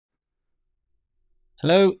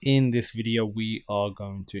Hello, in this video we are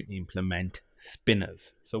going to implement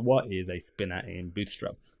spinners. So what is a spinner in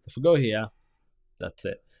Bootstrap? If we go here, that's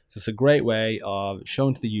it. So it's a great way of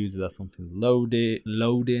showing to the user that something's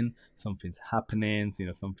loading, something's happening,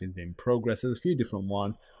 something's in progress. There's a few different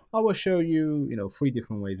ones. I will show you, 3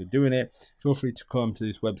 different ways of doing it. Feel free to come to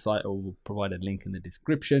this website, or we'll provide a link in the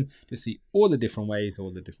description to see all the different ways,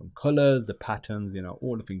 all the different colors, the patterns,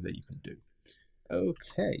 all the things that you can do.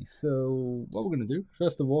 Okay, so what we're going to do,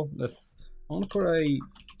 first of all, I want to put a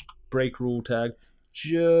break rule tag,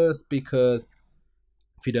 just because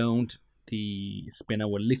if you don't, the spinner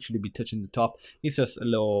will literally be touching the top. It's just a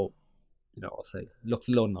little, I'll say, looks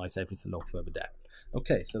a little nicer if it's a little further down.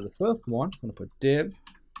 Okay, so the first one, I'm going to put div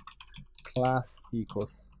class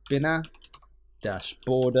equals spinner dash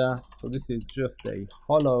border. So this is just a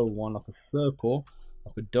hollow one, like a circle,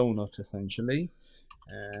 like a donut essentially,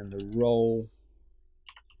 and the role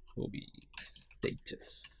will be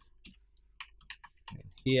status. And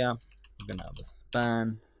here we're gonna have a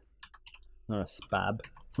span, not a spab.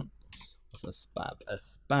 What's a spab? A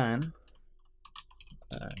span.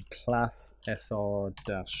 Class sr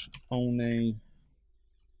dash only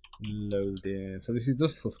loading. So this is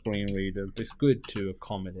just for screen readers, but it's good to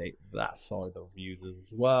accommodate that side of users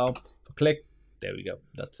as well. Click. There we go.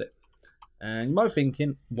 That's it. And you might be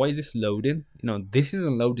thinking, why is this loading? This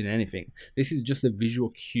isn't loading anything. This is just a visual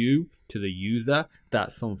cue to the user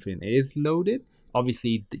that something is loaded.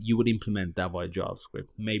 Obviously, you would implement that via JavaScript,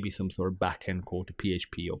 maybe some sort of backend call to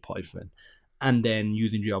PHP or Python. And then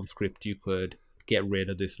using JavaScript, you could get rid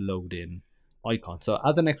of this loading icon. So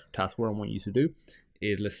as an extra task, what I want you to do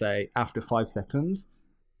is, let's say, after 5 seconds,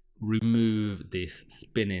 remove this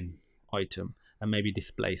spinning item and maybe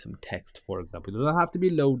display some text, for example. It doesn't have to be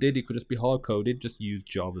loaded, it could just be hard coded, just use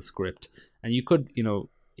JavaScript. And you could,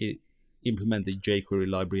 implement the jQuery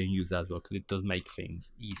library and use that as well, because it does make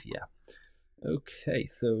things easier. Okay,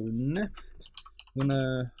 so next, I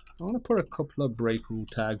want to put a couple of break rule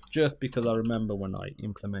tags, just because I remember when I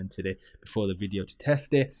implemented it before the video to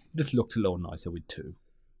test it, it just looked a little nicer with 2.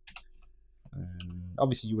 And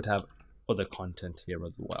obviously you would have other content here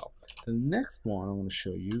as well. The next one I want to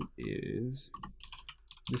show you is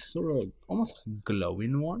this sort of almost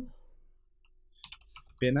glowing one.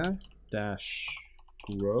 Spinner dash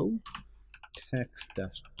grow text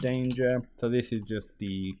dash danger. So this is just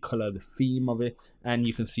the color, the theme of it, and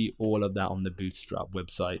you can see all of that on the Bootstrap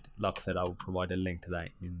website. Like I said, I will provide a link to that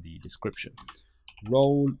in the description.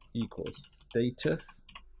 Role equals status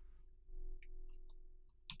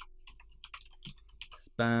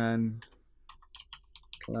span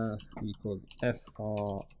class equals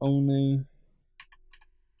sr only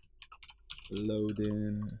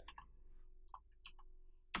loading,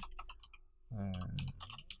 and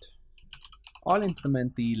I'll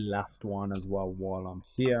implement the last one as well while I'm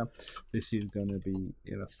here. This is going to be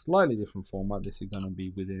in a slightly different format. This is going to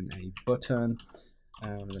be within a button,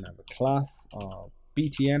 and we're going to have a class of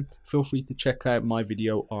btn. Feel free to check out my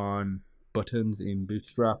video on buttons in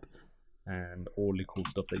Bootstrap and all the cool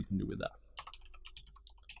stuff that you can do with that.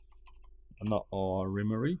 Not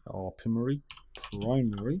primary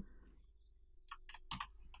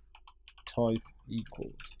type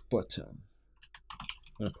equals button.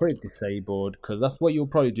 I'm going to put it disabled, because that's what you'll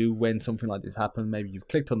probably do when something like this happens. Maybe you've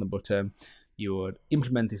clicked on the button, you would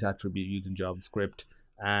implement this attribute using JavaScript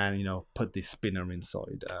and put this spinner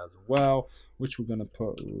inside as well, which we're going to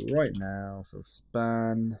put right now. So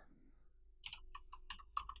span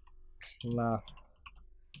class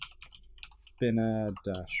spinner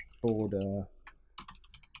dash border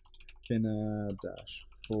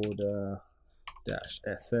dash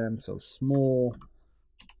sm, so small,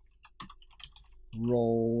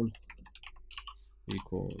 role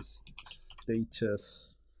equals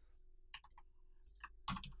status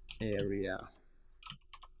area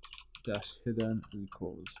dash hidden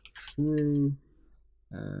equals true.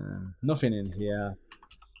 Nothing in here.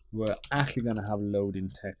 We're actually going to have loading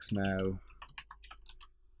text now,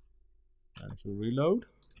 and if we reload,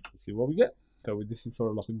 let's see what we get. So this is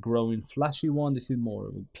sort of like a growing flashy one. This is more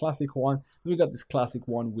of a classic one. We got this classic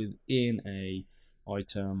one within a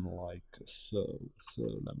item like so. So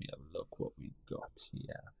let me have a look what we got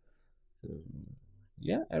here. So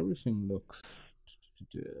yeah, everything looks,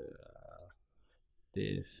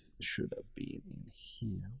 this should have been in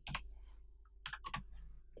here.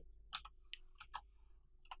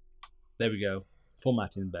 There we go.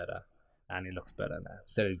 Formatting better, and it looks better now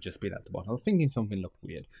instead of just being at the bottom. I was thinking something looked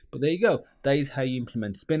weird, but there you go. That is how you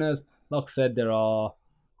implement spinners. Like I said, there are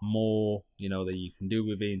more that you can do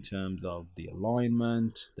with it in terms of the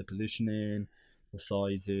alignment, the positioning, the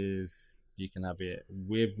sizes, You can have it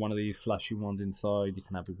with one of these flashy ones inside. You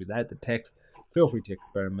can have it without the text. Feel free to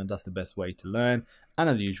experiment. That's the best way to learn. And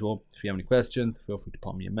as usual, if you have any questions, feel free to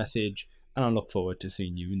pop me a message. And I look forward to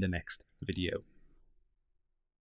seeing you in the next video.